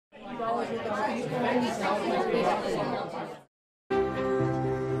So,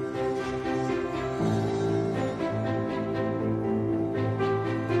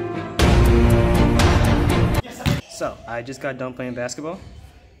 I just got done playing basketball.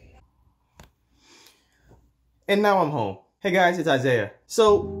 And now I'm home. Hey guys, it's Isaiah.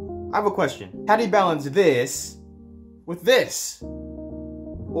 So, I have a question. How do you balance this with this?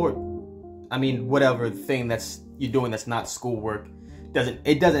 Or, I mean, whatever thing that's you're doing that's not schoolwork.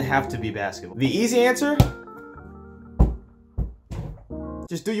 It doesn't have to be basketball. The easy answer?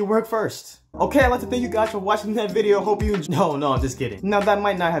 Just do your work first. Okay, I'd like to thank you guys for watching that video. Hope you enjoyed. No, I'm just kidding. Now, that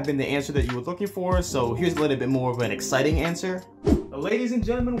might not have been the answer that you were looking for, so here's a little bit more of an exciting answer. Ladies and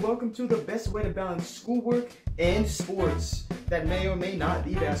gentlemen, welcome to the best way to balance schoolwork and sports that may or may not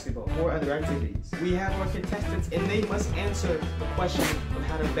be basketball or other activities. We have our contestants and they must answer the question of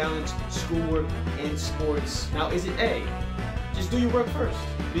how to balance schoolwork and sports. Now, is it A, just do your work first?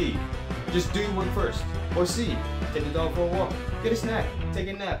 B, just do your work first? Or C, take the dog for a walk, get a snack, take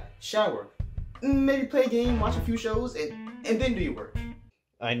a nap, shower, maybe play a game, watch a few shows, and then do your work?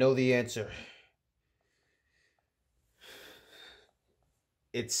 I know the answer.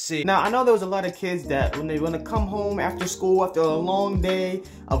 It's C. Now, I know there was a lot of kids that when they want to come home after school, after a long day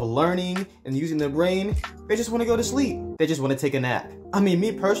of learning and using their brain, they just want to go to sleep. They just want to take a nap. I mean,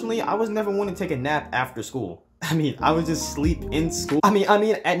 me personally, I was never one to take a nap after school. I mean, I would just sleep in school. I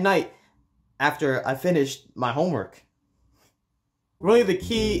mean, at night after I finished my homework. Really, the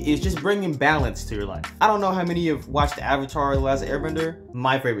key is just bringing balance to your life. I don't know how many of you have watched Avatar: The Last Airbender,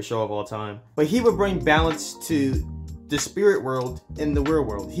 my favorite show of all time. But he would bring balance to the spirit world and the real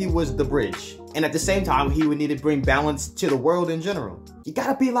world. He was the bridge. And at the same time, he would need to bring balance to the world in general. You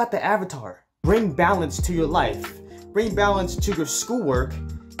gotta be like the Avatar. Bring balance to your life. Bring balance to your schoolwork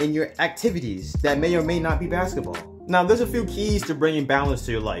and your activities that may or may not be basketball. Now, there's a few keys to bringing balance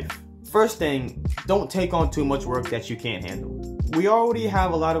to your life. First thing, don't take on too much work that you can't handle. We already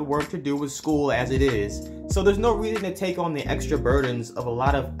have a lot of work to do with school as it is, so there's no reason to take on the extra burdens of a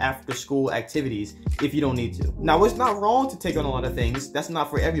lot of after-school activities if you don't need to. Now, it's not wrong to take on a lot of things. That's not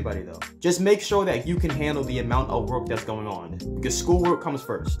for everybody, though. Just make sure that you can handle the amount of work that's going on, because schoolwork comes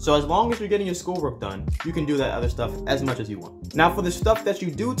first. So as long as you're getting your schoolwork done, you can do that other stuff as much as you want. Now, for the stuff that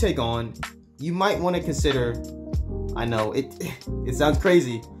you do take on, you might want to consider, I know, it sounds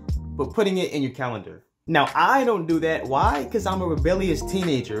crazy, but putting it in your calendar. Now, I don't do that. Why? Because I'm a rebellious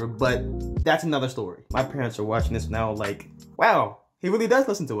teenager, but that's another story. My parents are watching this now like, wow, he really does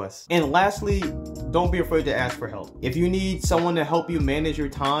listen to us. And lastly, don't be afraid to ask for help. If you need someone to help you manage your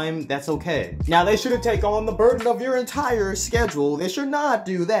time, that's okay. Now, they shouldn't take on the burden of your entire schedule. They should not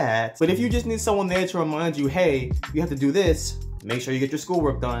do that. But if you just need someone there to remind you, hey, you have to do this, make sure you get your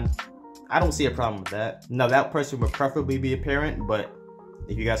schoolwork done, I don't see a problem with that. Now, that person would preferably be a parent, but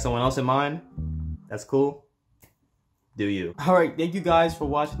if you got someone else in mind, that's cool. Do you. Alright, thank you guys for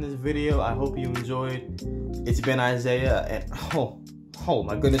watching this video. I hope you enjoyed. It's been Isaiah, and oh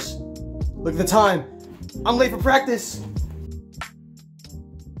my goodness. Look at the time. I'm late for practice.